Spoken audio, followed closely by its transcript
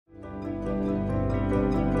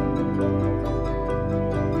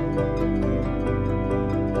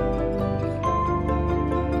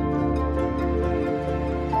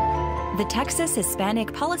Texas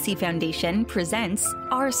Hispanic Policy Foundation presents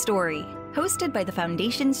Our Story, hosted by the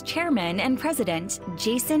Foundation's chairman and president,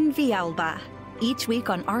 Jason Villalba. Each week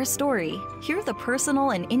on Our Story, hear the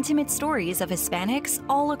personal and intimate stories of Hispanics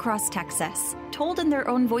all across Texas, told in their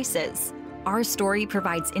own voices. Our Story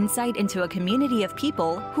provides insight into a community of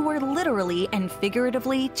people who are literally and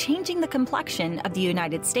figuratively changing the complexion of the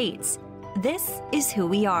United States. This is who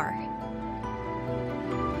we are.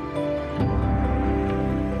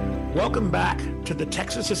 Welcome back to the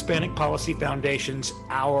Texas Hispanic Policy Foundation's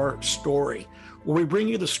Our Story, where we bring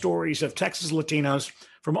you the stories of Texas Latinos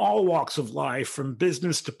from all walks of life, from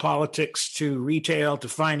business to politics to retail to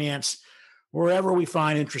finance. Wherever we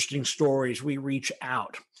find interesting stories, we reach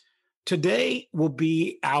out. Today will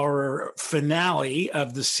be our finale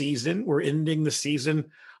of the season. We're ending the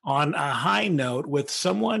season on a high note with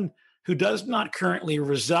someone who does not currently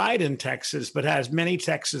reside in Texas, but has many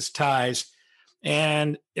Texas ties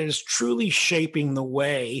and is truly shaping the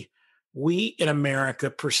way we in America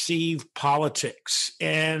perceive politics.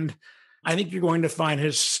 And I think you're going to find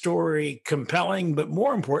his story compelling, but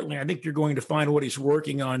more importantly, I think you're going to find what he's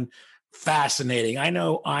working on fascinating. I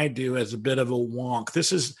know I do, as a bit of a wonk.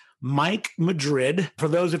 This is Mike Madrid. For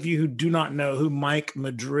those of you who do not know who Mike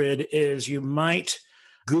Madrid is, you might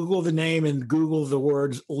Google the name and Google the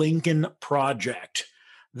words Lincoln Project.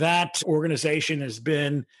 That organization has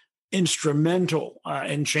been instrumental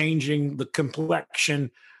in changing the complexion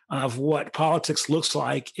of what politics looks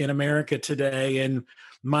like in America today. And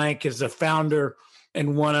Mike is a founder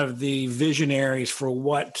and one of the visionaries for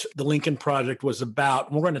what the Lincoln Project was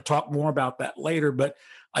about. We're going to talk more about that later, but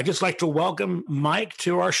I'd just like to welcome Mike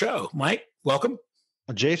to our show. Mike, welcome.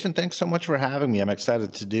 Jason, thanks so much for having me. I'm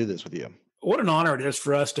excited to do this with you. What an honor it is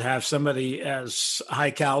for us to have somebody as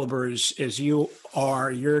high caliber as you are.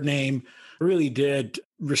 Your name really did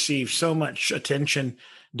receive so much attention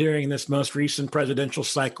during this most recent presidential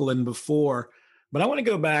cycle and before. But I want to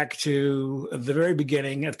go back to the very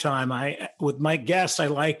beginning of time. With my guests, I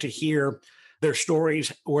like to hear their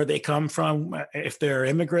stories, where they come from, if they're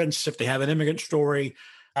immigrants, if they have an immigrant story,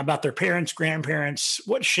 about their parents, grandparents,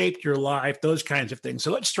 what shaped your life, those kinds of things.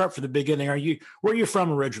 So let's start from the beginning. Where are you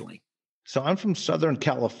from originally? So I'm from Southern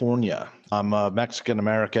California. I'm a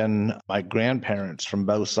Mexican-American. My grandparents from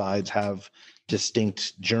both sides have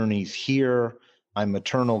distinct journeys here. My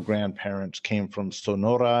maternal grandparents came from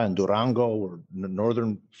Sonora and Durango, or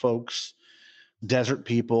northern folks, desert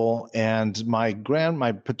people. And my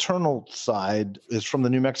paternal side is from the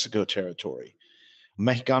New Mexico territory.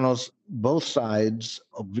 Mexicanos, both sides,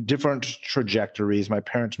 of different trajectories. My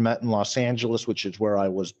parents met in Los Angeles, which is where I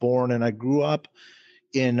was born, and I grew up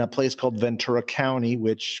in a place called Ventura County,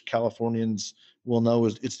 which Californians will know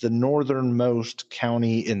it's the northernmost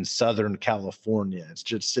county in Southern California.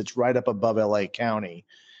 It's right up above LA County.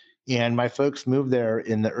 And my folks moved there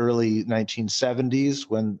in the early 1970s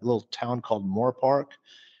when a little town called Moore Park,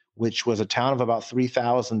 which was a town of about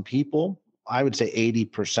 3,000 people. I would say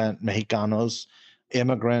 80% Mexicanos,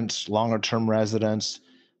 immigrants, longer-term residents,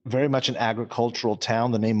 very much an agricultural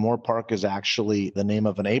town. The name Moore Park is actually the name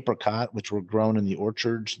of an apricot, which were grown in the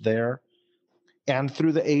orchards there. And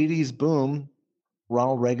through the 80s boom,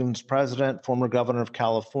 Ronald Reagan's president, former governor of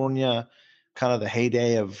California, kind of the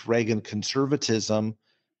heyday of Reagan conservatism,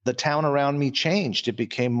 the town around me changed. It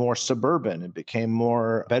became more suburban. It became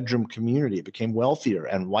more bedroom community. It became wealthier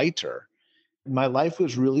and whiter. My life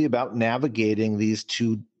was really about navigating these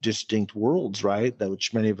two distinct worlds, right?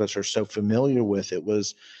 Which many of us are so familiar with. It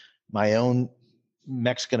was my own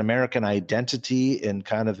Mexican-American identity in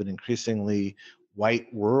kind of an increasingly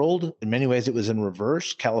white world. In many ways, it was in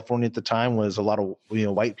reverse. California at the time was a lot of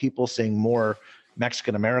white people seeing more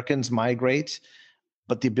Mexican-Americans migrate.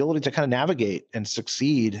 But the ability to kind of navigate and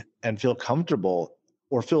succeed and feel comfortable,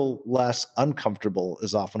 or feel less uncomfortable,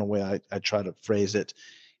 is often a way I try to phrase it,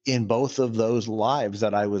 in both of those lives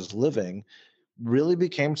that I was living, really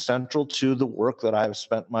became central to the work that I've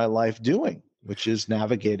spent my life doing, which is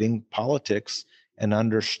navigating politics and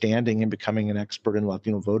understanding and becoming an expert in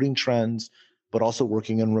Latino voting trends, but also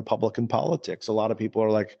working in Republican politics. A lot of people are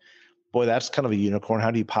like, boy, that's kind of a unicorn. How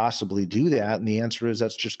do you possibly do that? And the answer is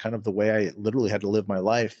that's just kind of the way I literally had to live my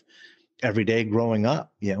life every day growing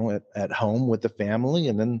up, at home with the family,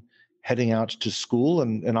 and then heading out to school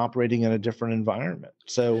and operating in a different environment.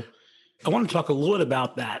 So I want to talk a little bit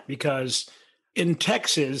about that, because in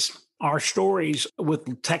Texas, our stories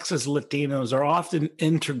with Texas Latinos are often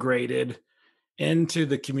integrated into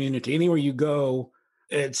the community. Anywhere you go,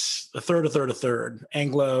 it's a third,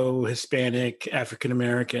 Anglo, Hispanic,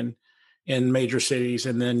 African-American in major cities,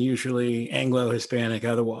 and then usually Anglo-Hispanic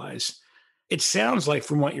otherwise. It sounds like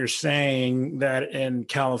from what you're saying that in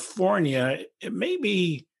California, it may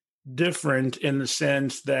be different in the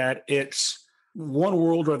sense that it's one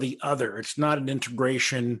world or the other. It's not an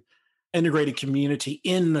integrated community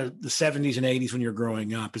in the 70s and 80s when you're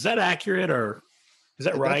growing up. Is that accurate or is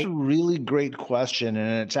that That's right? a really great question.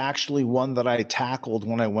 And it's actually one that I tackled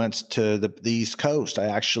when I went to the East Coast. I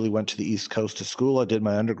actually went to the East Coast to school. I did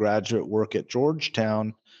my undergraduate work at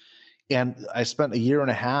Georgetown. And I spent a year and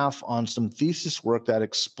a half on some thesis work that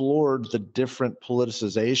explored the different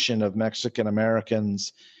politicization of Mexican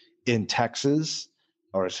Americans in Texas,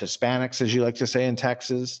 or as Hispanics, as you like to say, in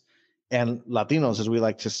Texas, and Latinos, as we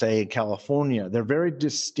like to say, in California. They're very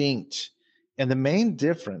distinct. And the main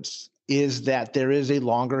difference is that there is a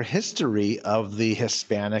longer history of the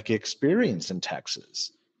Hispanic experience in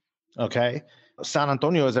Texas. Okay. San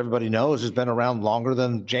Antonio, as everybody knows, has been around longer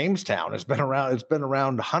than Jamestown. It's been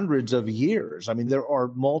around hundreds of years. I mean, there are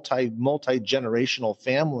multi-generational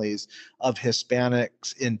families of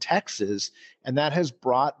Hispanics in Texas, and that has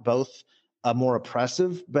brought both a more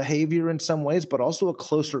oppressive behavior in some ways, but also a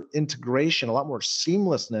closer integration, a lot more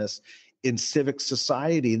seamlessness in civic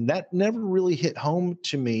society. And that never really hit home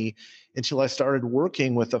to me until I started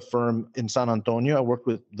working with a firm in San Antonio. I worked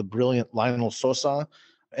with the brilliant Lionel Sosa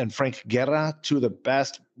and Frank Guerra, two of the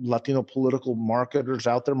best Latino political marketers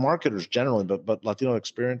out there, marketers generally, but Latino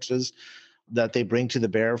experiences that they bring to the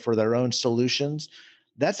bear for their own solutions.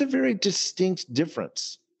 That's a very distinct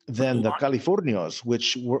difference than the Californios,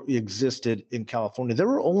 which existed in California. There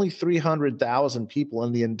were only 300,000 people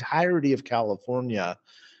in the entirety of California,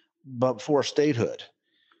 but for statehood.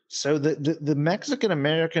 So the Mexican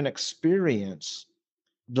American experience,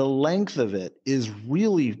 the length of it is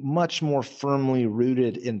really much more firmly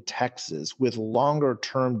rooted in Texas with longer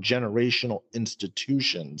term generational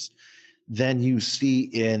institutions than you see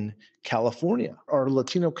in California. Our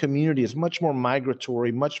Latino community is much more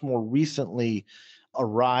migratory, much more recently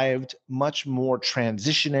arrived, much more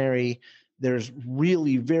transitionary. There's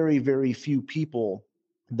really very, very few people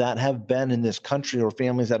that have been in this country, or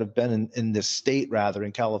families that have been in this state, rather,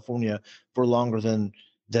 in California for longer than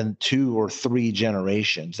 2 or 3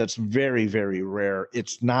 generations. That's very, very rare.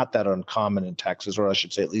 It's not that uncommon in Texas, or I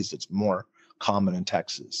should say, at least it's more common in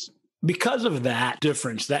Texas. Because of that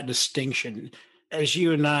difference, that distinction, as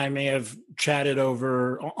you and I may have chatted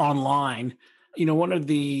over online, one of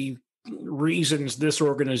the reasons this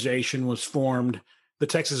organization was formed, the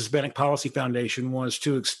Texas Hispanic Policy Foundation, was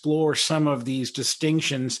to explore some of these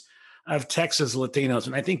distinctions of Texas Latinos.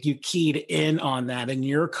 And I think you keyed in on that in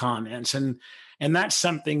your comments. And that's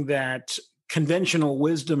something that conventional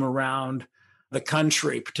wisdom around the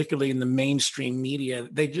country, particularly in the mainstream media,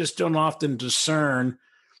 they just don't often discern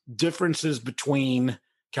differences between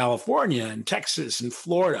California and Texas and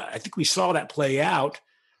Florida. I think we saw that play out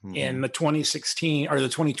in the 2016 or the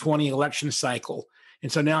 2020 election cycle.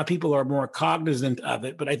 And so now people are more cognizant of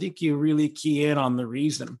it, but I think you really key in on the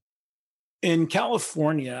reason. In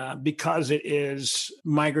California, because it is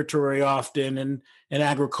migratory often and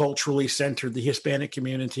agriculturally centered, the Hispanic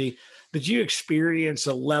community, did you experience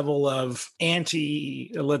a level of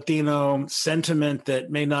anti-Latino sentiment that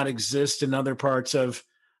may not exist in other parts of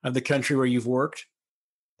the country where you've worked?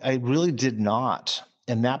 I really did not.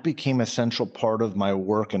 And that became a central part of my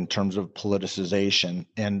work in terms of politicization.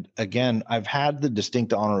 And again, I've had the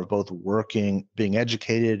distinct honor of both working, being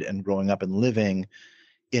educated, and growing up and living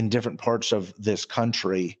in different parts of this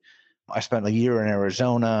country. I spent a year in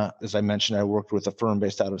Arizona. As I mentioned, I worked with a firm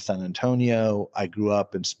based out of San Antonio. I grew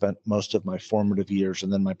up and spent most of my formative years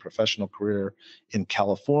and then my professional career in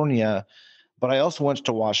California. But I also went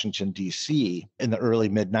to Washington, D.C. in the early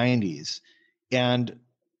mid-90s. And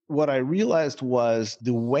what I realized was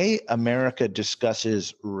the way America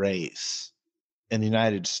discusses race in the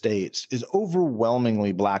United States is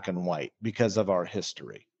overwhelmingly black and white because of our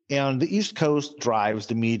history. And the East Coast drives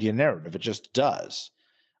the media narrative. It just does.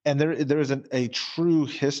 And there is a true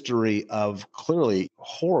history of clearly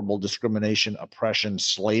horrible discrimination, oppression,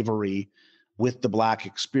 slavery with the Black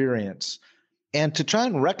experience. And to try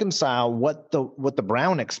and reconcile what the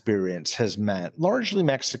Brown experience has meant, largely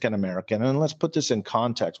Mexican American, and let's put this in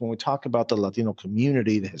context. When we talk about the Latino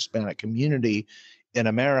community, the Hispanic community in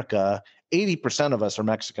America, 80% of us are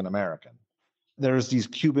Mexican American. There's these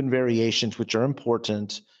Cuban variations, which are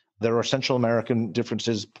important. There are Central American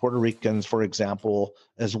differences, Puerto Ricans, for example,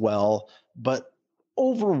 as well. But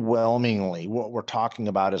overwhelmingly, what we're talking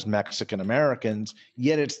about is Mexican Americans,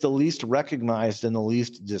 yet it's the least recognized and the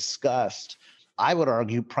least discussed. I would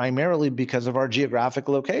argue primarily because of our geographic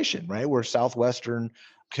location, right? We're southwestern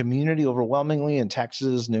community overwhelmingly in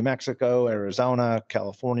Texas, New Mexico, Arizona,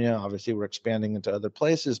 California. Obviously, we're expanding into other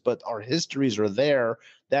places, but our histories are there.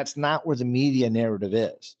 That's not where the media narrative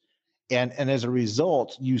is. And as a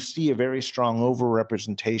result, you see a very strong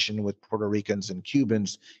overrepresentation with Puerto Ricans and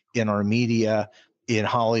Cubans in our media, in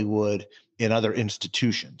Hollywood, in other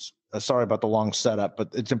institutions. Sorry about the long setup, but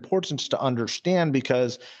it's important to understand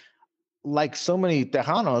because like so many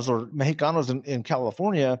Tejanos or Mexicanos in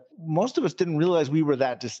California, most of us didn't realize we were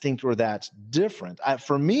that distinct or that different.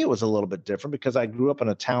 For me, it was a little bit different because I grew up in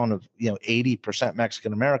a town of 80%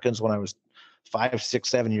 Mexican Americans when I was 5, 6,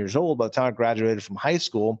 7 years old. By the time I graduated from high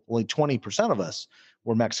school, only 20% of us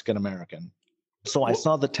were Mexican American. So I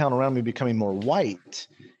saw the town around me becoming more white.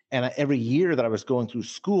 And every year that I was going through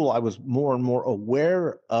school, I was more and more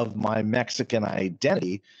aware of my Mexican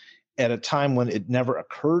identity at a time when it never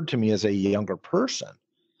occurred to me as a younger person.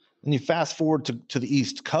 And you fast forward to the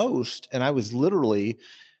East Coast, and I was literally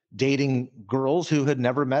dating girls who had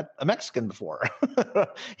never met a Mexican before.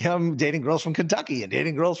 I'm dating girls from Kentucky and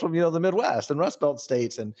dating girls from the Midwest and Rust Belt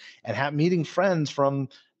states, and meeting friends from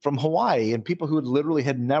Hawaii and people who literally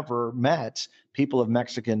had never met people of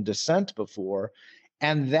Mexican descent before.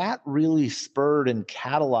 And that really spurred and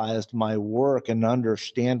catalyzed my work and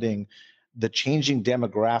understanding the changing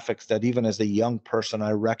demographics that even as a young person,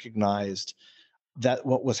 I recognized that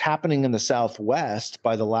what was happening in the Southwest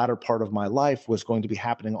by the latter part of my life was going to be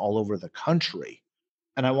happening all over the country.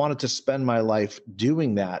 And I wanted to spend my life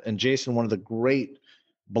doing that. And Jason, one of the great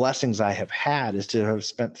blessings I have had is to have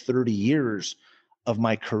spent 30 years of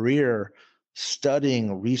my career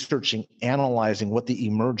studying, researching, analyzing what the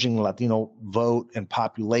emerging Latino vote and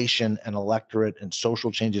population and electorate and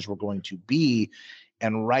social changes were going to be.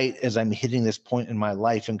 And right as I'm hitting this point in my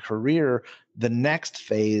life and career, the next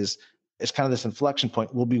phase is kind of this inflection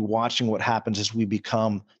point. We'll be watching what happens as we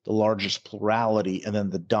become the largest plurality and then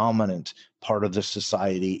the dominant part of the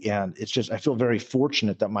society. And it's just, I feel very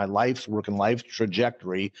fortunate that my life's work and life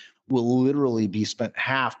trajectory will literally be spent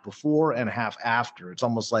half before and half after. It's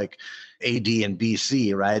almost like AD and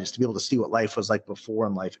BC, right? It's to be able to see what life was like before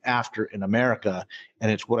and life after in America.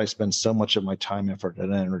 And it's what I spend so much of my time, effort,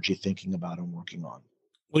 and energy thinking about and working on.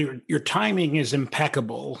 Well, your timing is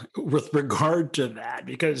impeccable with regard to that,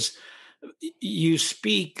 because you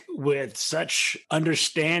speak with such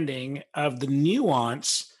understanding of the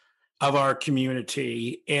nuance of our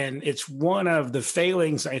community. And it's one of the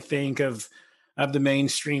failings, I think, of the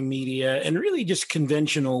mainstream media and really just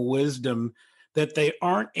conventional wisdom, that they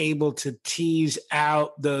aren't able to tease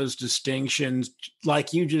out those distinctions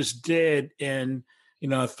like you just did in a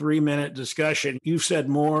 3-minute discussion. You've said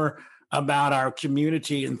more about our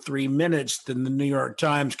community in 3 minutes than the New York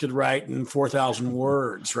Times could write in 4,000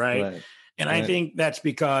 words, right? And I think that's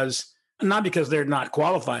not because they're not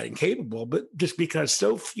qualified and capable, but just because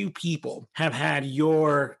so few people have had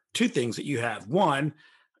your two things that you have. One,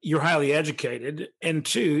 you're highly educated, and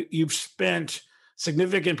two, you've spent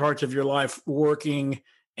significant parts of your life working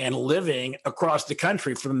and living across the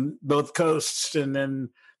country from both coasts and then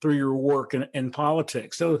through your work in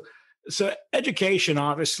politics. So education,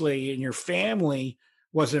 obviously, in your family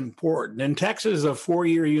was important. In Texas, a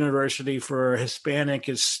 4-year university for a Hispanic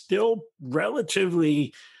is still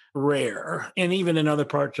relatively rare. And even in other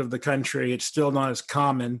parts of the country, it's still not as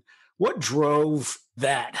common. What drove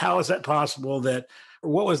that? How is that possible?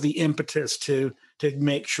 What was the impetus to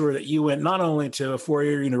make sure that you went not only to a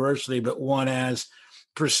 4-year university, but one as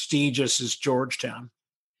prestigious as Georgetown?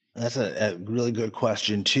 That's a really good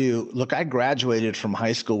question, too. Look, I graduated from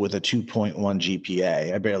high school with a 2.1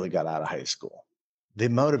 GPA. I barely got out of high school. The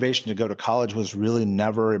motivation to go to college was really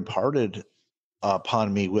never imparted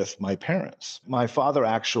upon me with my parents. My father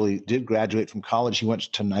actually did graduate from college. He went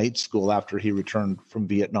to night school after he returned from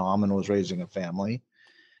Vietnam and was raising a family.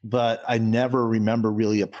 But I never remember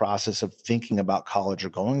really a process of thinking about college or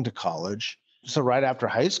going to college. So right after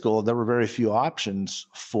high school, there were very few options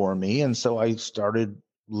for me. And so I started,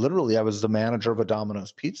 literally, I was the manager of a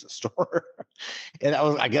Domino's pizza store. And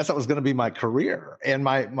I guess that was going to be my career. And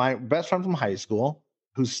my best friend from high school,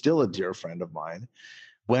 who's still a dear friend of mine,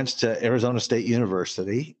 went to Arizona State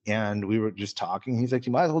University. And we were just talking. He's like,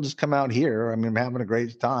 you might as well just come out here. I mean, I'm having a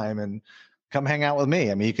great time and come hang out with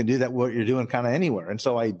me. I mean, you can do that, what you're doing kind of anywhere. And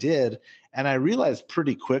so I did. And I realized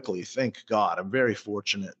pretty quickly, thank God, I'm very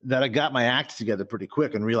fortunate that I got my act together pretty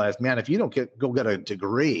quick and realized, man, if you don't go get a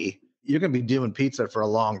degree, you're going to be doing pizza for a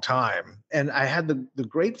long time. And I had the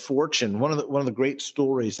great fortune, one of the great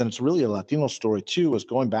stories, and it's really a Latino story too, was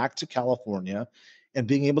going back to California and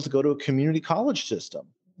being able to go to a community college system.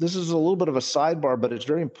 This is a little bit of a sidebar, but it's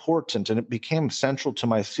very important. And it became central to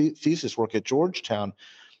my thesis work at Georgetown.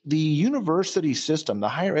 The university system, the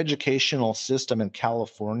higher educational system in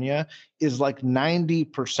California is like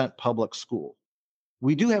 90% public school.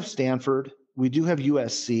 We do have Stanford, we do have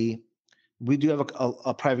USC, we do have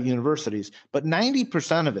a private universities, but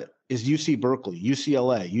 90% of it is UC Berkeley,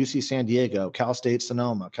 UCLA, UC San Diego, Cal State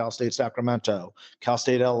Sonoma, Cal State Sacramento, Cal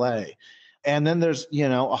State LA. And then there's,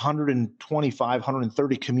 125,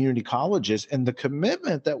 130 community colleges. And the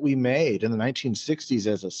commitment that we made in the 1960s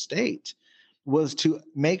as a state was to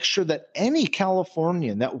make sure that any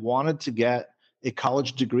Californian that wanted to get a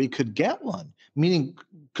college degree could get one, meaning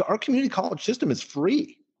our community college system is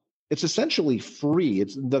free. It's essentially free.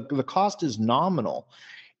 It's the cost is nominal.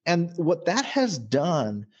 And what that has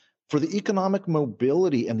done for the economic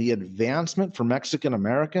mobility and the advancement for Mexican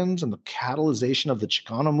Americans and the catalyzation of the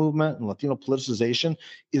Chicano movement and Latino politicization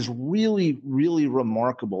is really, really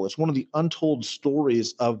remarkable. It's one of the untold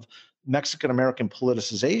stories of Mexican American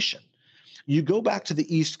politicization. You go back to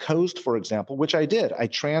the East Coast, for example, which I did. I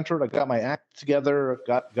transferred, I got my act together,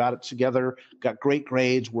 got it together, got great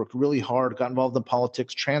grades, worked really hard, got involved in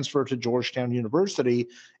politics, transferred to Georgetown University.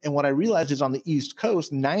 And what I realized is on the East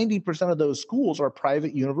Coast, 90% of those schools are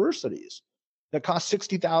private universities that cost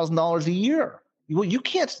 $60,000 a year. Well, you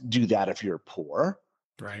can't do that if you're poor.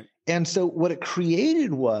 Right. And so what it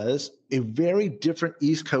created was a very different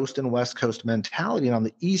East Coast and West Coast mentality. And on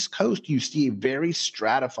the East Coast, you see a very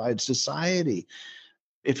stratified society.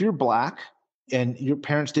 If you're Black and your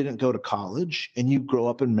parents didn't go to college and you grow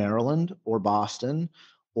up in Maryland or Boston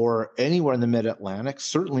or anywhere in the Mid-Atlantic,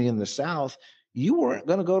 certainly in the South, you weren't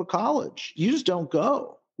going to go to college. You just don't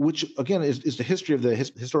go, which again is the history of the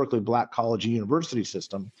historically Black college and university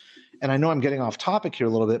system. And I know I'm getting off topic here a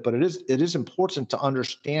little bit, but it is important to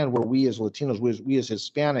understand where we as Latinos, we as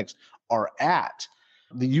Hispanics are at.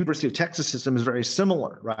 The University of Texas system is very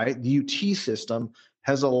similar, right? The UT system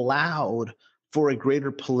has allowed for a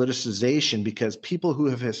greater politicization because people who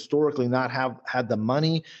have historically not have had the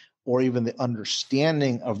money or even the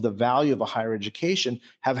understanding of the value of a higher education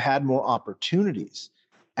have had more opportunities.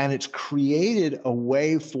 And it's created a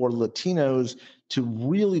way for Latinos to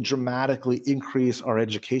really dramatically increase our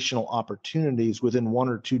educational opportunities within 1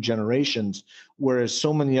 or 2 generations, whereas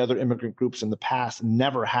so many other immigrant groups in the past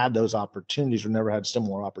never had those opportunities or never had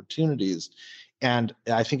similar opportunities. And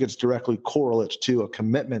I think it's directly correlate to a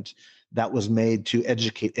commitment that was made to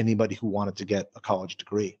educate anybody who wanted to get a college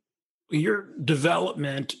degree. Your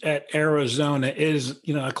development at Arizona is,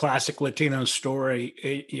 a classic Latino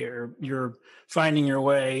story. You're finding your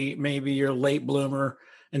way, maybe you're a late bloomer,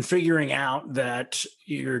 and figuring out that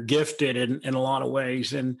you're gifted in a lot of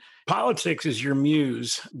ways. And politics is your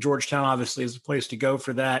muse. Georgetown obviously is the place to go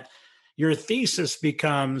for that. Your thesis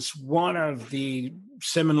becomes one of the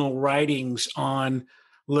seminal writings on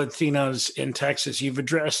Latinos in Texas. You've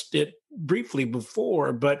addressed it briefly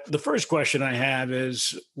before, but the first question I have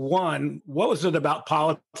is, one, what was it about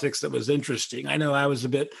politics that was interesting? I know I was a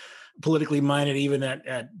bit politically minded even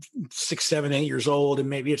at 6, 7, 8 years old, and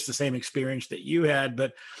maybe it's the same experience that you had,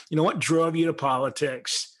 but what drove you to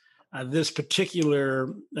politics? This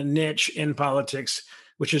particular niche in politics,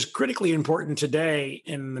 which is critically important today,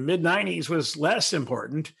 in the mid-90s was less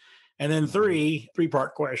important. And then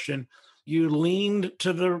three-part question. You leaned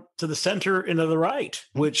to the center and to the right,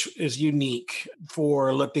 which is unique for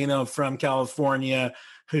a Latino from California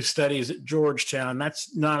who studies at Georgetown.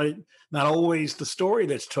 That's not always the story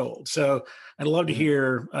that's told. So I'd love to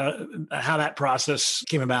hear how that process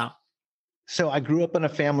came about. So I grew up in a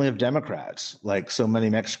family of Democrats, like so many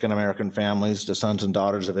Mexican American families, the sons and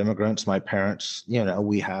daughters of immigrants. My parents,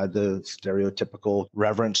 we had the stereotypical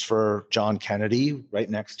reverence for John Kennedy right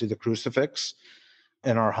next to the crucifix.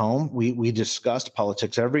 In our home, we discussed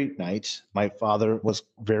politics every night. My father was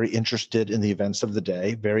very interested in the events of the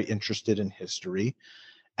day, very interested in history,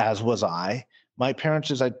 as was I. My parents,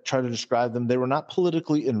 as I try to describe them, they were not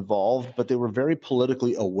politically involved, but they were very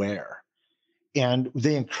politically aware. And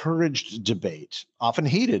they encouraged debate, often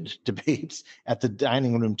heated debates at the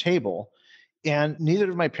dining room table. And neither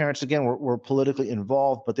of my parents, again, were politically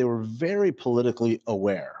involved, but they were very politically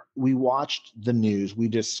aware. We watched the news. We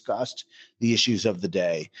discussed the issues of the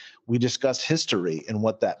day. We discussed history and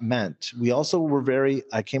what that meant. We also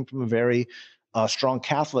I came from a very strong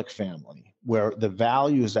Catholic family where the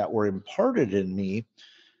values that were imparted in me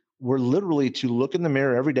were literally to look in the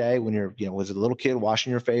mirror every day when you're, as a little kid,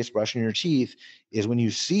 washing your face, brushing your teeth, is when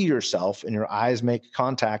you see yourself and your eyes make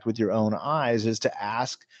contact with your own eyes, is to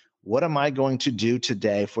ask, what am I going to do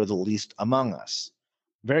today for the least among us?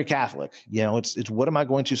 Very Catholic. It's what am I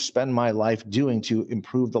going to spend my life doing to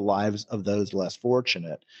improve the lives of those less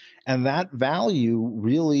fortunate? And that value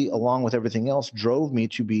really, along with everything else, drove me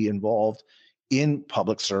to be involved in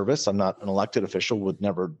public service. I'm not an elected official, would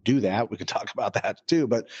never do that. We could talk about that too,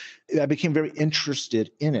 but I became very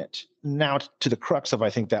interested in it. Now to the crux of, I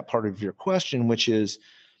think, that part of your question, which is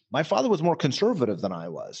my father was more conservative than I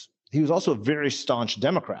was. He was also a very staunch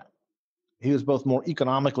Democrat. He was both more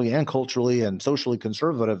economically and culturally and socially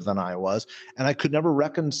conservative than I was. And I could never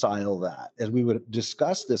reconcile that. As we would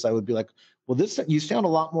discuss this, I would be like, well, you sound a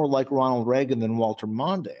lot more like Ronald Reagan than Walter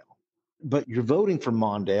Mondale. But you're voting for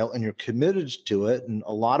Mondale and you're committed to it. And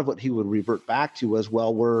a lot of what he would revert back to was,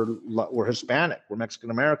 well, we're Hispanic, we're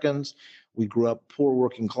Mexican Americans, we grew up poor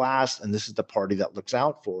working class, and this is the party that looks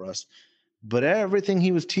out for us. But everything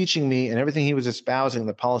he was teaching me and everything he was espousing,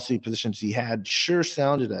 the policy positions he had, sure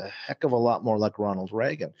sounded a heck of a lot more like Ronald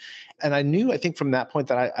Reagan. And I knew, I think from that point,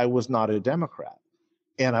 that I was not a Democrat.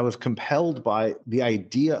 And I was compelled by the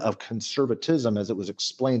idea of conservatism as it was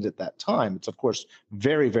explained at that time. It's, of course,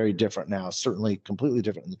 very, very different now, certainly completely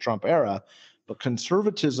different in the Trump era. But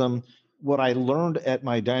conservatism, what I learned at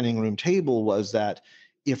my dining room table was that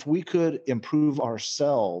if we could improve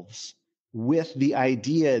ourselves with the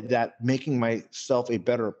idea that making myself a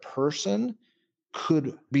better person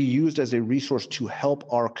could be used as a resource to help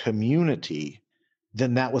our community,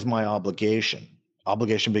 then that was my obligation.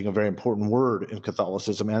 Obligation being a very important word in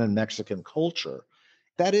Catholicism and in Mexican culture.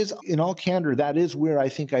 That is, in all candor, that is where I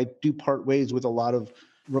think I do part ways with a lot of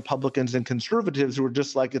Republicans and conservatives who are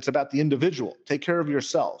just like, it's about the individual. Take care of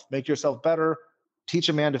yourself, make yourself better, teach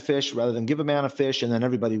a man to fish rather than give a man a fish, and then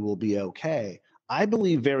everybody will be okay. I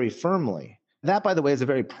believe very firmly that, by the way, is a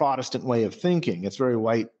very Protestant way of thinking. It's very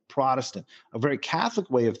white Protestant. A very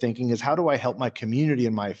Catholic way of thinking is, how do I help my community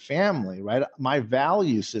and my family, right? My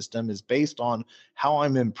value system is based on how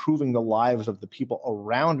I'm improving the lives of the people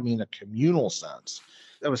around me in a communal sense.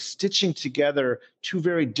 I was stitching together two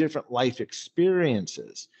very different life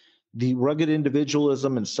experiences. The rugged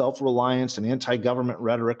individualism and self-reliance and anti-government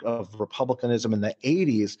rhetoric of republicanism in the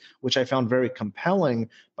 80s, which I found very compelling,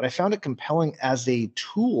 but I found it compelling as a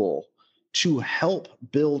tool to help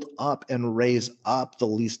build up and raise up the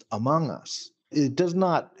least among us. It does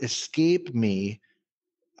not escape me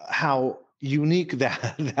how unique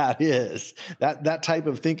that is. That type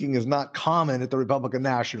of thinking is not common at the Republican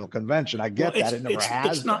National Convention. I get that. It never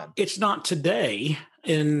has been. It's not today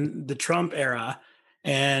in the Trump era.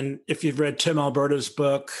 And if you've read Tim Alberta's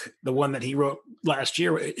book, the one that he wrote last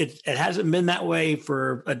year, it hasn't been that way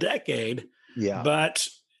for a decade. Yeah. But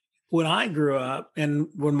when I grew up and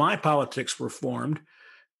when my politics were formed,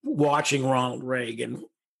 watching Ronald Reagan,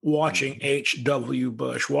 watching H.W.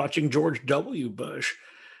 Bush, watching George W. Bush,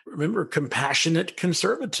 remember compassionate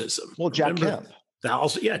conservatism. Well, Jack Kemp.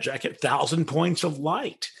 Jack Kemp, 1,000 Points of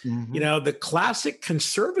Light. Mm-hmm. The classic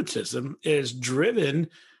conservatism is driven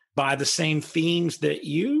by the same themes that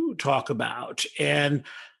you talk about. And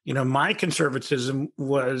my conservatism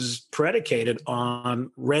was predicated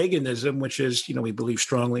on Reaganism, which is, we believe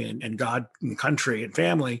strongly in God and country and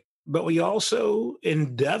family, but we also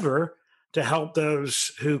endeavor to help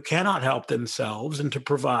those who cannot help themselves and to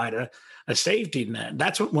provide a safety net.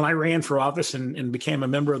 That's when I ran for office and became a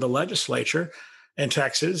member of the legislature in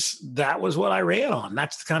Texas, that was what I ran on.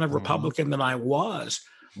 That's the kind of Republican that I was.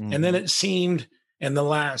 And then it seemed in the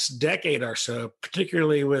last decade or so,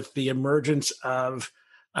 particularly with the emergence of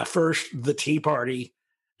first the Tea Party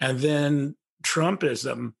and then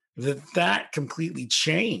Trumpism, that completely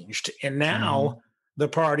changed. And now the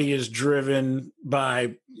party is driven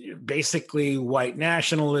by basically white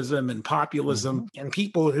nationalism and populism. And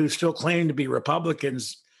people who still claim to be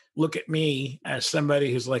Republicans look at me as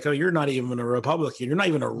somebody who's like, oh, you're not even a Republican. You're not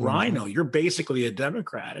even a rhino. You're basically a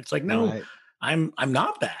Democrat. It's like, no, right. I'm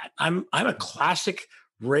not that. I'm a classic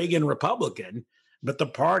Reagan Republican. But the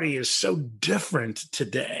party is so different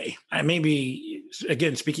today. I may be,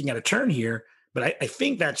 again, speaking out of turn here, but I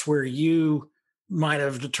think that's where you might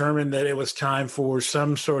have determined that it was time for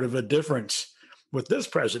some sort of a difference with this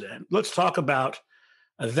president. Let's talk about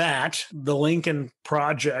that. The Lincoln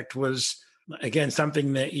Project was, again,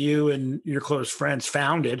 something that you and your close friends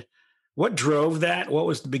founded. What drove that? What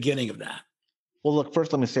was the beginning of that? Well, look,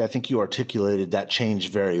 first, let me say, I think you articulated that change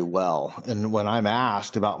very well. And when I'm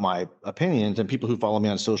asked about my opinions, and people who follow me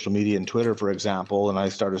on social media and Twitter, for example, and I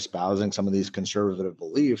start espousing some of these conservative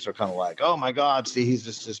beliefs, are kind of like, oh my God, see, he's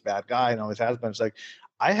just this bad guy and always has been. It's like,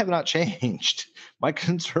 I have not changed. My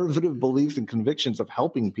conservative beliefs and convictions of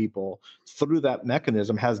helping people through that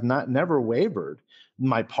mechanism has never wavered.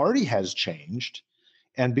 My party has changed.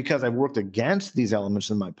 And because I've worked against these elements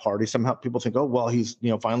in my party, somehow people think, oh, well, he's,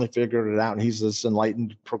 finally figured it out and he's this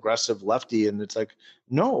enlightened progressive lefty. And it's like,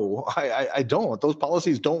 no, I don't. Those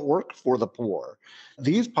policies don't work for the poor.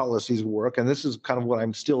 These policies work. And this is kind of what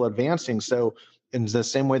I'm still advancing. So in the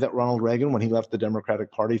same way that Ronald Reagan, when he left the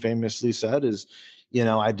Democratic Party, famously said is,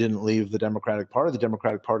 I didn't leave the Democratic Party. The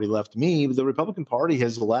Democratic Party left me. The Republican Party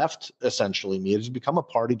has left essentially me. It has become a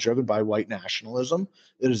party driven by white nationalism.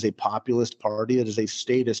 It is a populist party. It is a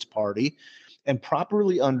statist party. And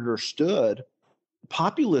properly understood,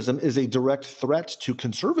 populism is a direct threat to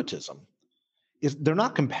conservatism. They're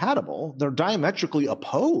not compatible. They're diametrically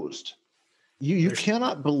opposed. You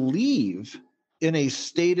cannot believe in a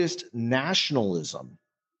statist nationalism.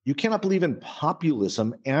 You cannot believe in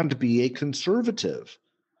populism and be a conservative.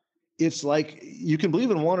 It's like you can believe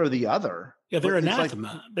in one or the other. Yeah, they're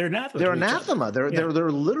anathema. They're anathema.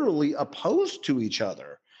 They're literally opposed to each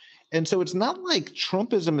other. And so it's not like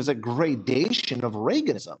Trumpism is a gradation of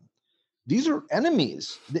Reaganism. These are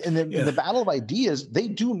enemies. In the battle of ideas, they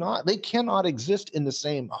cannot exist in the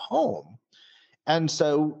same home. And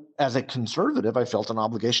so as a conservative, I felt an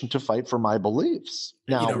obligation to fight for my beliefs.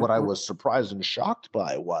 Now, what I was surprised and shocked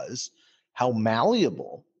by was how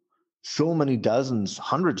malleable so many dozens,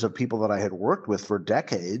 hundreds of people that I had worked with for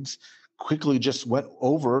decades quickly just went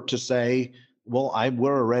over to say, well, I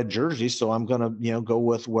wear a red jersey, so I'm going to, go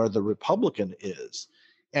with where the Republican is.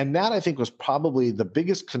 And that, I think, was probably the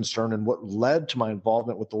biggest concern, and what led to my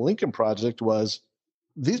involvement with the Lincoln Project was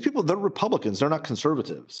these people, they're Republicans, they're not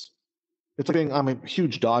conservatives. It's like I'm a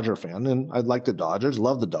huge Dodger fan, and I like the Dodgers,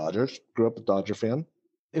 love the Dodgers, grew up a Dodger fan.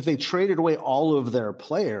 If they traded away all of their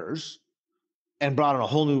players and brought in a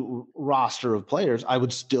whole new roster of players, I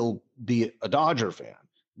would still be a Dodger fan.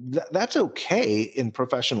 That's okay in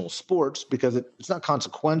professional sports because it's not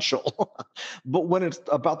consequential. But when it's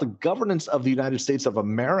about the governance of the United States of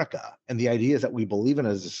America and the ideas that we believe in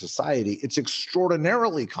as a society, it's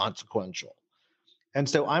extraordinarily consequential. And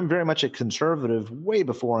so I'm very much a conservative way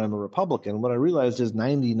before I'm a Republican. What I realized is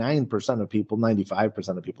 99% of people,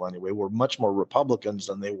 95% of people anyway, were much more Republicans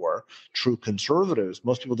than they were true conservatives.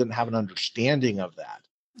 Most people didn't have an understanding of that.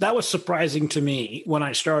 That was surprising to me when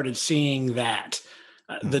I started seeing that.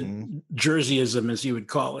 The Jerseyism, as you would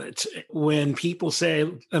call it, when people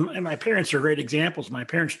say, and my parents are great examples. My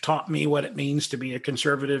parents taught me what it means to be a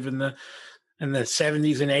conservative in the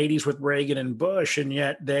 70s and 80s with Reagan and Bush, and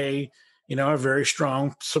yet they are very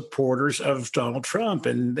strong supporters of Donald Trump.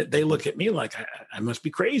 And they look at me like I must be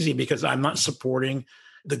crazy because I'm not supporting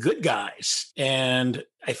the good guys. And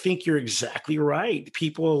I think you're exactly right.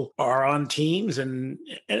 People are on teams. And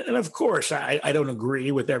of course, I don't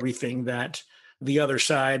agree with everything that the other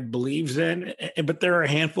side believes in, but there are a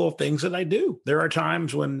handful of things that I do. There are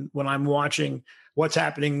times when I'm watching what's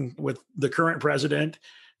happening with the current president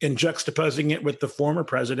and juxtaposing it with the former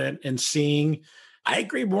president and seeing, I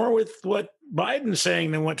agree more with what Biden's saying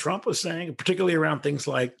than what Trump was saying, particularly around things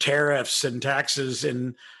like tariffs and taxes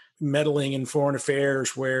and meddling in foreign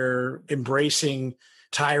affairs, where embracing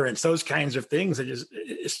tyrants, those kinds of things. I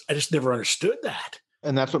just never understood that.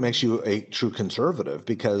 And that's what makes you a true conservative,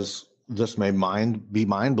 because this may be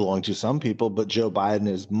mind-blowing to some people, but Joe Biden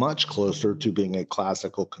is much closer to being a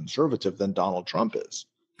classical conservative than Donald Trump is.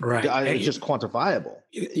 Right. It's just quantifiable.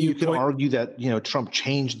 You can argue that, Trump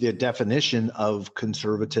changed the definition of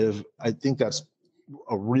conservative. I think that's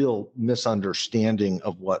a real misunderstanding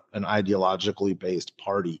of what an ideologically based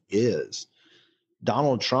party is.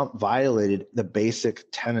 Donald Trump violated the basic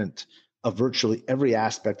tenet of virtually every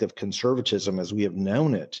aspect of conservatism as we have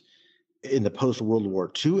known it in the post-World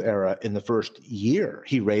War II era. In the first year,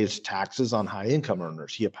 he raised taxes on high-income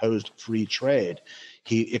earners. He opposed free trade.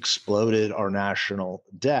 He exploded our national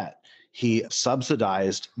debt. He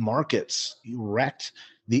subsidized markets. He wrecked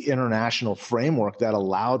the international framework that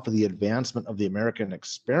allowed for the advancement of the American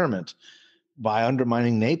experiment by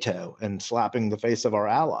undermining NATO and slapping the face of our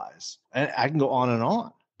allies. And I can go on and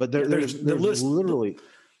on, but there's literally...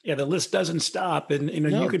 Yeah, the list doesn't stop. And,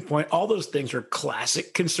 you could point, all those things are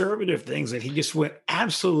classic conservative things that he just went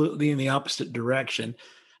absolutely in the opposite direction.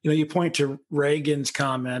 You point to Reagan's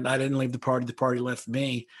comment, I didn't leave the party left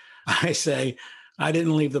me. I say, I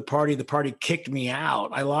didn't leave the party kicked me out.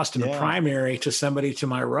 I lost in a primary to somebody to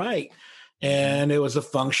my right. And it was a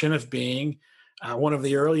function of being one of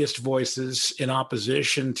the earliest voices in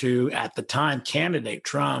opposition to, at the time, candidate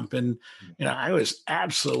Trump. And, I was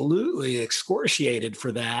absolutely excoriated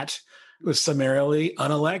for that. It was summarily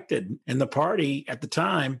unelected. And the party at the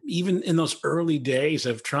time, even in those early days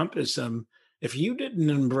of Trumpism, if you didn't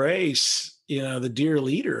embrace, the dear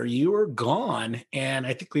leader, you were gone. And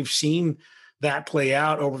I think we've seen that play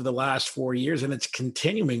out over the last 4 years, and it's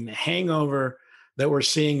continuing. The hangover that we're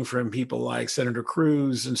seeing from people like Senator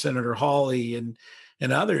Cruz and Senator Hawley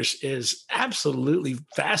and others is absolutely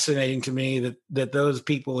fascinating to me that those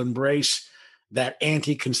people embrace that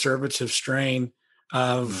anti-conservative strain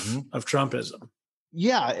of Trumpism.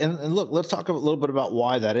 Yeah. And look, let's talk a little bit about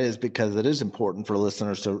why that is, because it is important for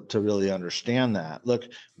listeners to really understand that. Look,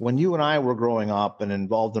 when you and I were growing up and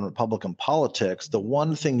involved in Republican politics, the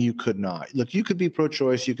one thing you could not, look, you could be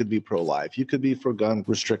pro-choice, you could be pro-life, you could be for gun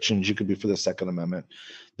restrictions, you could be for the Second Amendment.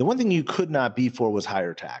 The one thing you could not be for was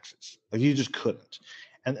higher taxes. Like, you just couldn't.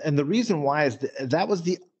 And the reason why is that was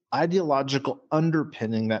the ideological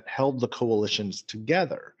underpinning that held the coalitions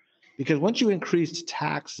together. Because once you increased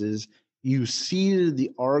taxes, you ceded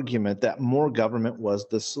the argument that more government was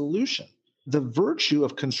the solution. The virtue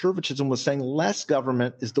of conservatism was saying less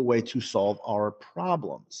government is the way to solve our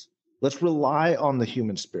problems. Let's rely on the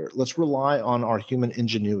human spirit. Let's rely on our human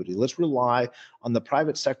ingenuity. Let's rely on the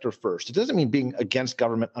private sector first. It doesn't mean being against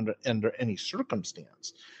government under any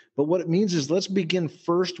circumstance. But what it means is let's begin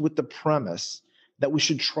first with the premise that we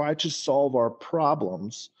should try to solve our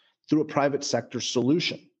problems through a private sector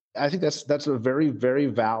solution. I think that's a very, very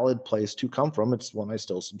valid place to come from. It's one I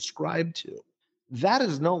still subscribe to. That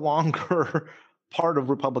is no longer part of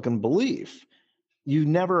Republican belief. You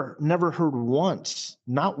never heard once,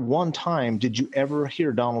 not one time, did you ever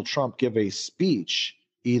hear Donald Trump give a speech,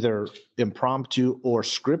 either impromptu or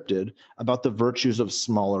scripted, about the virtues of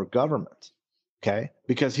smaller government. Okay,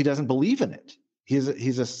 because he doesn't believe in it. He's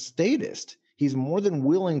a statist. He's more than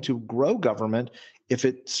willing to grow government if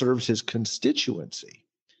it serves his constituency.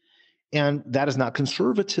 And that is not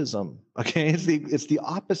conservatism. Okay, it's the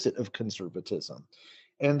opposite of conservatism.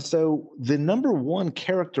 And so the number one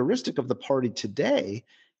characteristic of the party today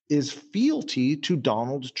is fealty to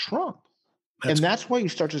Donald Trump. That's why you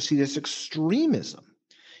start to see this extremism.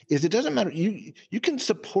 Is it doesn't matter. You can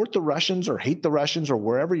support the Russians or hate the Russians or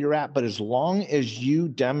wherever you're at, but as long as you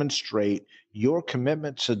demonstrate your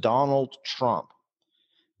commitment to Donald Trump,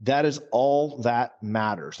 that is all that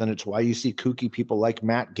matters. And it's why you see kooky people like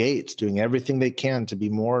Matt Gaetz doing everything they can to be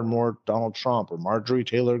more and more Donald Trump, or Marjorie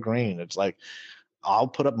Taylor Greene. It's like, I'll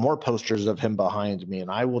put up more posters of him behind me,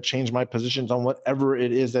 and I will change my positions on whatever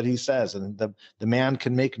it is that he says. And the man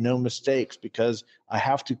can make no mistakes, because I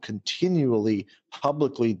have to continually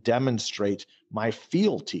publicly demonstrate my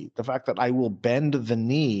fealty, the fact that I will bend the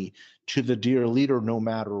knee to the dear leader no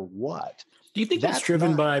matter what. Do you think that's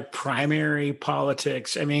driven by primary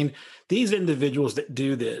politics? I mean, these individuals that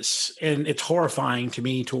do this, and it's horrifying to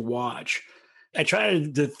me to watch. I try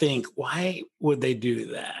to think, why would they do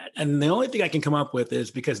that? And the only thing I can come up with is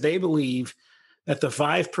because they believe that the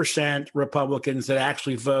 5% Republicans that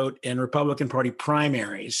actually vote in Republican Party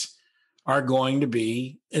primaries are going to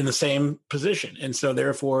be in the same position. And so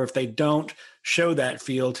therefore, if they don't show that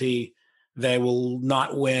fealty, they will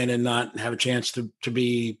not win and not have a chance to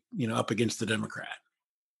be, up against the Democrat.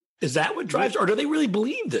 Is that what drives, or do they really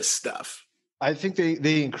believe this stuff? I think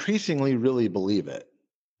they increasingly really believe it.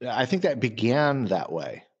 I think that began that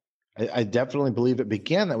way. I definitely believe it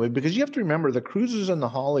began that way, because you have to remember the Cruzes and the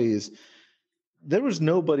Hawleys, there was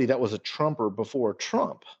nobody that was a Trumper before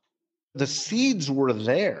Trump. The seeds were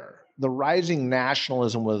there. The rising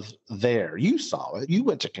nationalism was there. You saw it. You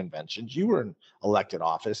went to conventions. You were in elected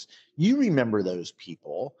office. You remember those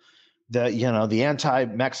people, the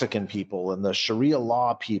anti-Mexican people and the Sharia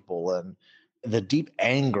law people and the deep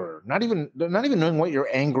anger, not even knowing what you're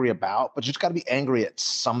angry about, but you just got to be angry at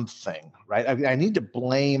something, right? I need to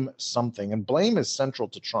blame something, and blame is central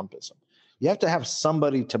to Trumpism. You have to have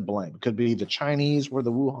somebody to blame. It could be the Chinese were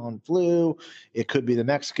the Wuhan flu. It could be the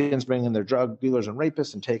Mexicans bringing their drug dealers and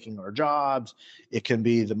rapists and taking our jobs. It can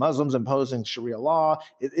be the Muslims imposing Sharia law.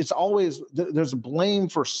 It's always, there's blame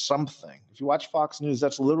for something. If you watch Fox News,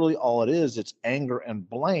 that's literally all it is. It's anger and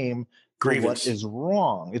blame. Grievance. What is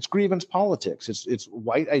wrong. It's grievance politics. It's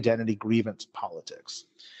white identity grievance politics.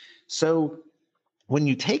 So when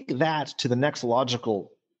you take that to the next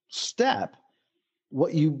logical step,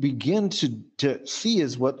 what you begin to see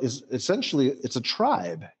is what is essentially, it's a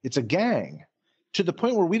tribe, it's a gang, to the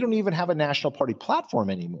point where we don't even have a national party platform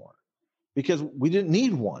anymore, because we didn't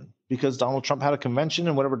need one, because Donald Trump had a convention,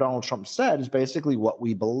 and whatever Donald Trump said is basically what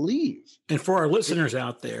we believe. And for our listeners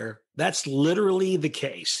out there, that's literally the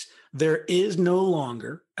case. There is no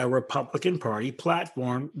longer a Republican Party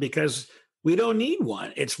platform, because we don't need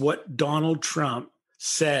one. It's what Donald Trump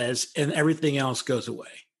says, and everything else goes away.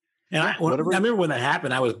 And I remember when that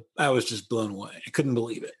happened, I was just blown away. I couldn't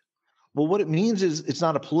believe it. Well, what it means is it's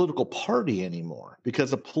not a political party anymore,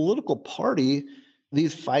 because a political party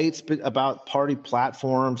these fights about party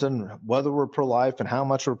platforms and whether we're pro-life and how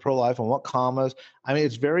much we're pro-life and what commas. I mean,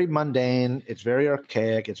 it's very mundane. It's very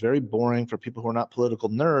archaic. It's very boring for people who are not political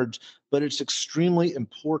nerds, but it's extremely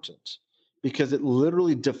important because it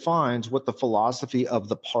literally defines what the philosophy of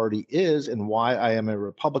the party is and why I am a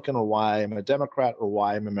Republican or why I am a Democrat or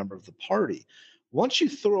why I'm a member of the party. Once you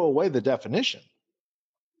throw away the definition,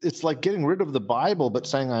 it's like getting rid of the Bible but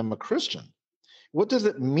saying I'm a Christian. What does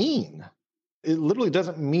it mean? It literally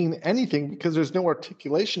doesn't mean anything because there's no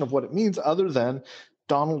articulation of what it means other than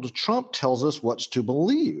Donald Trump tells us what's to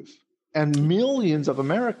believe. And millions of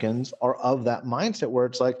Americans are of that mindset where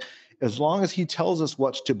it's like, as long as he tells us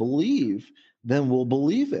what's to believe, then we'll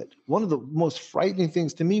believe it. One of the most frightening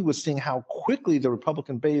things to me was seeing how quickly the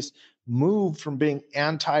Republican base moved from being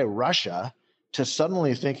anti-Russia to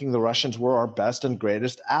suddenly thinking the Russians were our best and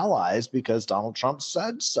greatest allies because Donald Trump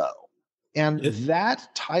said so. And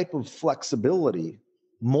that type of flexibility,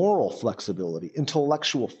 moral flexibility,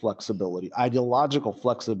 intellectual flexibility, ideological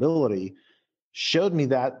flexibility showed me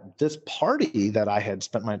that this party that I had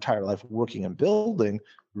spent my entire life working and building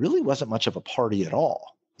really wasn't much of a party at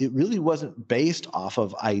all. It really wasn't based off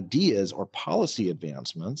of ideas or policy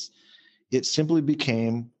advancements. It simply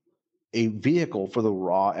became a vehicle for the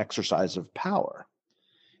raw exercise of power.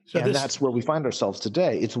 And that's where we find ourselves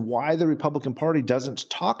today. It's why the Republican Party doesn't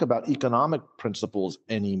talk about economic principles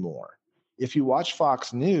anymore. If you watch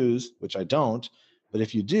Fox News, which I don't, but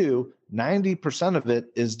if you do, 90% of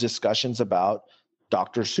it is discussions about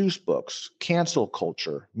Dr. Seuss books, cancel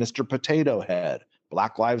culture, Mr. Potato Head,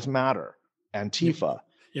 Black Lives Matter, Antifa.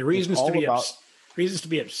 Yeah, reasons to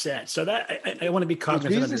be upset. So that I want to be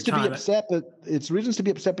cognizant of your time. It's reasons to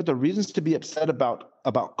be upset, but the reasons to be upset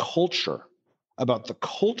about culture, about the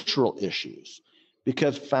cultural issues,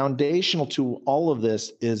 because foundational to all of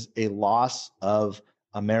this is a loss of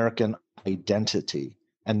American identity.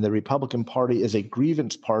 And the Republican Party is a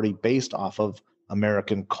grievance party based off of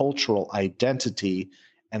American cultural identity.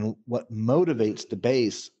 And what motivates the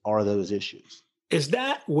base are those issues. Is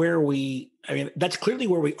that where that's clearly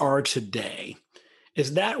where we are today.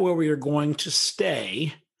 Is that where we are going to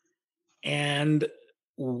stay? And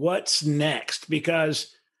what's next?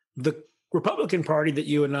 Because the Republican Party that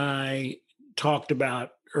you and I talked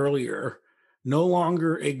about earlier no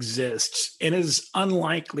longer exists and is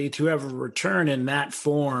unlikely to ever return in that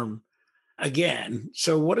form again.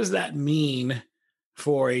 So what does that mean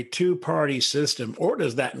for a two-party system? Or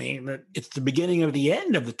does that mean that it's the beginning of the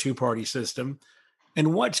end of the two-party system?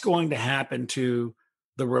 And what's going to happen to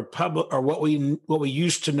the Republic, or what we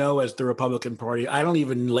used to know as the Republican Party? I don't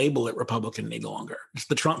even label it Republican any longer. It's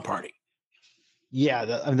the Trump Party. Yeah,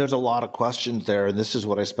 there's a lot of questions there. And this is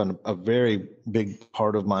what I spend a very big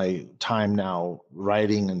part of my time now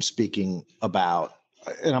writing and speaking about.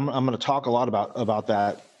 And I'm going to talk a lot about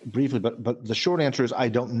that briefly, but the short answer is I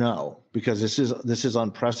don't know, because this is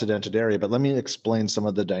unprecedented area. But let me explain some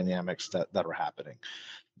of the dynamics that are happening.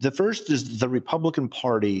 The first is the Republican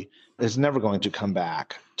Party is never going to come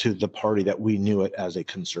back to the party that we knew it as a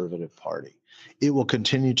conservative party. It will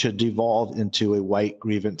continue to devolve into a white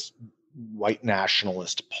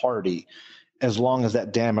nationalist party as long as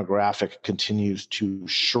that demographic continues to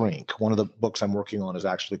shrink. One of the books I'm working on is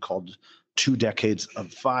actually called 2 Decades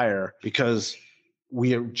of Fire, because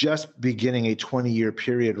we are just beginning a 20-year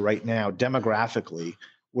period right now demographically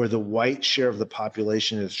where the white share of the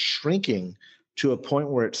population is shrinking to a point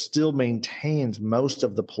where it still maintains most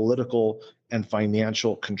of the political and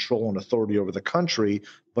financial control and authority over the country,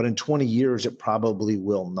 but in 20 years it probably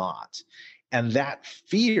will not. And that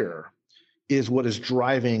fear is what is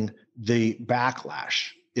driving the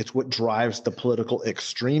backlash. It's what drives the political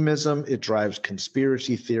extremism. It drives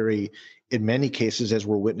conspiracy theory. In many cases, as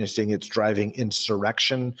we're witnessing, it's driving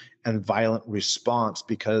insurrection and violent response,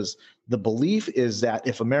 because the belief is that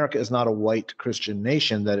if America is not a white Christian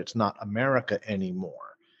nation, that it's not America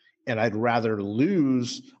anymore. And I'd rather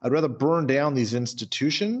burn down these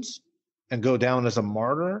institutions and go down as a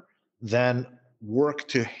martyr than work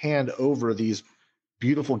to hand over these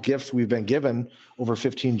beautiful gifts we've been given over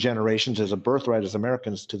 15 generations as a birthright as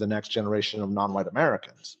Americans to the next generation of non-white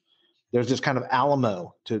Americans. There's this kind of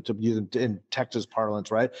Alamo, to use it in Texas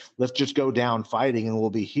parlance, right? Let's just go down fighting and we'll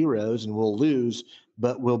be heroes and we'll lose,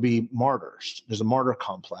 but we'll be martyrs. There's a martyr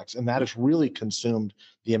complex, and that has really consumed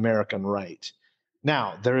the American right.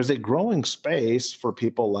 Now, there is a growing space for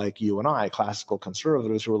people like you and I, classical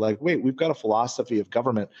conservatives, who are like, wait, we've got a philosophy of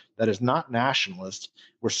government that is not nationalist.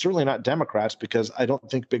 We're certainly not Democrats, because I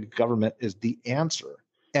don't think big government is the answer.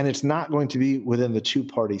 And it's not going to be within the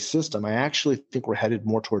two-party system. I actually think we're headed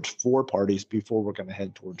more towards 4 parties before we're going to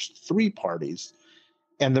head towards 3 parties.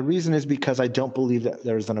 And the reason is because I don't believe that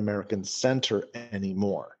there's an American center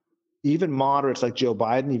anymore. Even moderates like Joe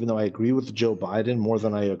Biden, even though I agree with Joe Biden more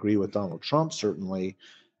than I agree with Donald Trump, certainly,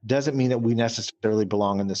 doesn't mean that we necessarily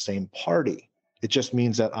belong in the same party. It just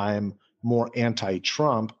means that I'm more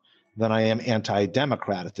anti-Trump than I am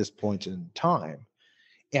anti-Democrat at this point in time.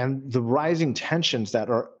 And the rising tensions that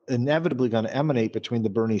are inevitably going to emanate between the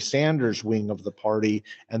Bernie Sanders wing of the party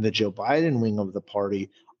and the Joe Biden wing of the party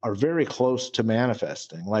are very close to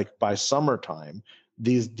manifesting. Like by summertime,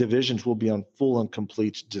 these divisions will be on full and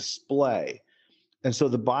complete display. And so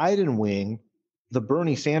the Biden wing, the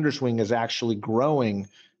Bernie Sanders wing is actually growing.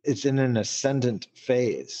 It's in an ascendant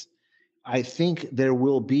phase. I think there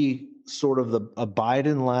will be sort of a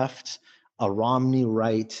Biden left, a Romney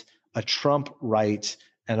right, a Trump right,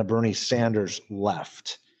 and a Bernie Sanders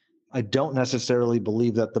left. I don't necessarily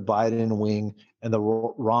believe that the Biden wing and the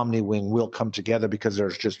Romney wing will come together because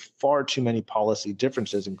there's just far too many policy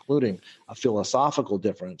differences, including a philosophical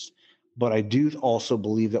difference. But I do also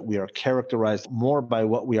believe that we are characterized more by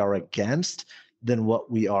what we are against than what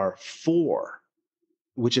we are for,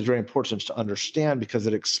 which is very important to understand because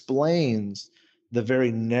it explains the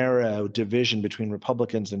very narrow division between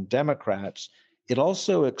Republicans and Democrats. It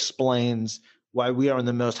also explains why we are in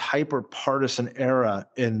the most hyper-partisan era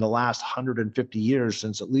in the last 150 years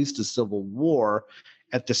since at least the Civil War.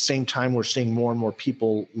 At the same time, we're seeing more and more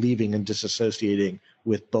people leaving and disassociating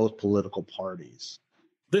with both political parties.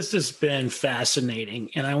 This has been fascinating,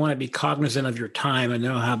 and I want to be cognizant of your time. I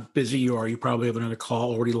know how busy you are. You probably have another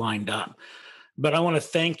call already lined up. But I want to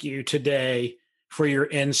thank you today for your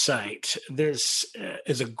insight. This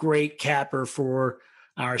is a great capper for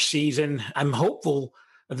our season. I'm hopeful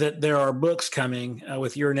that there are books coming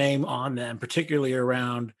with your name on them, particularly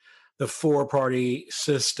around the four-party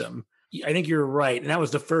system. I think you're right. And that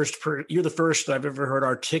was you're the first I've ever heard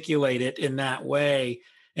articulate it in that way.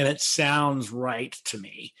 And it sounds right to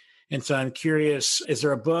me. And so I'm curious, is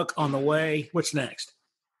there a book on the way? What's next?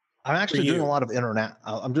 I'm actually doing a lot of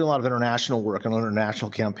international work and international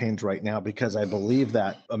campaigns right now because I believe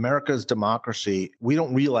that America's democracy, we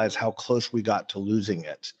don't realize how close we got to losing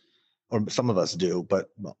it. Or some of us do, but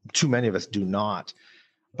too many of us do not.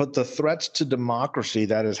 But the threats to democracy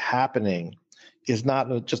that is happening is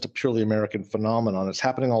not just a purely American phenomenon. It's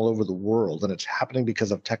happening all over the world, and it's happening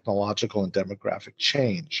because of technological and demographic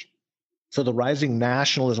change. So the rising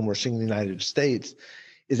nationalism we're seeing in the United States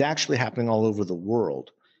is actually happening all over the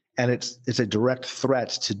world, and it's a direct threat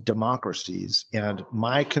to democracies. And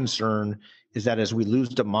my concern is that as we lose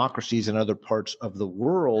democracies in other parts of the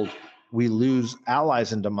world, we lose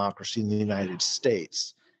allies in democracy in the United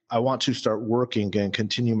States. I want to start working and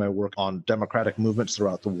continue my work on democratic movements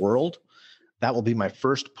throughout the world. That will be my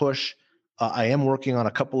first push. I am working on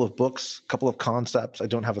a couple of books, a couple of concepts. I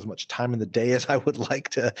don't have as much time in the day as I would like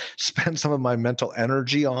to spend some of my mental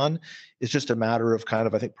energy on. It's just a matter of I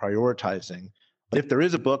think, prioritizing. But if there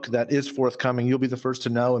is a book that is forthcoming, you'll be the first to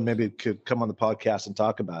know, and maybe could come on the podcast and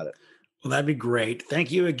talk about it. Well, that'd be great.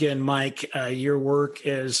 Thank you again, Mike. Your work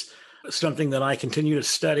is something that I continue to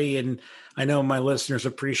study, and I know my listeners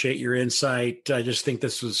appreciate your insight. I just think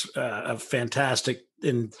this was a fantastic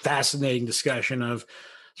and fascinating discussion of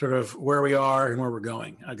sort of where we are and where we're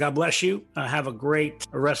going. God bless you. Have a great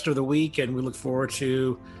rest of the week, and we look forward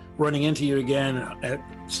to running into you again at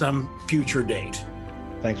some future date.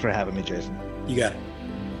 Thanks for having me, Jason. You got it.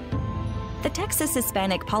 The Texas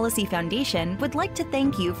Hispanic Policy Foundation would like to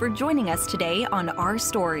thank you for joining us today on Our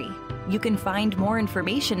Story. You can find more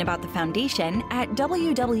information about the foundation at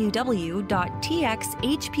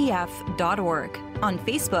www.txhpf.org, on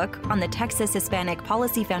Facebook on the Texas Hispanic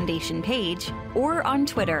Policy Foundation page, or on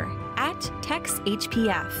Twitter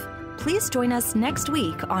 @TexHPF. Please join us next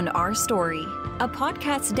week on Our Story, a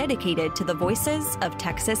podcast dedicated to the voices of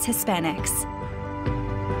Texas Hispanics.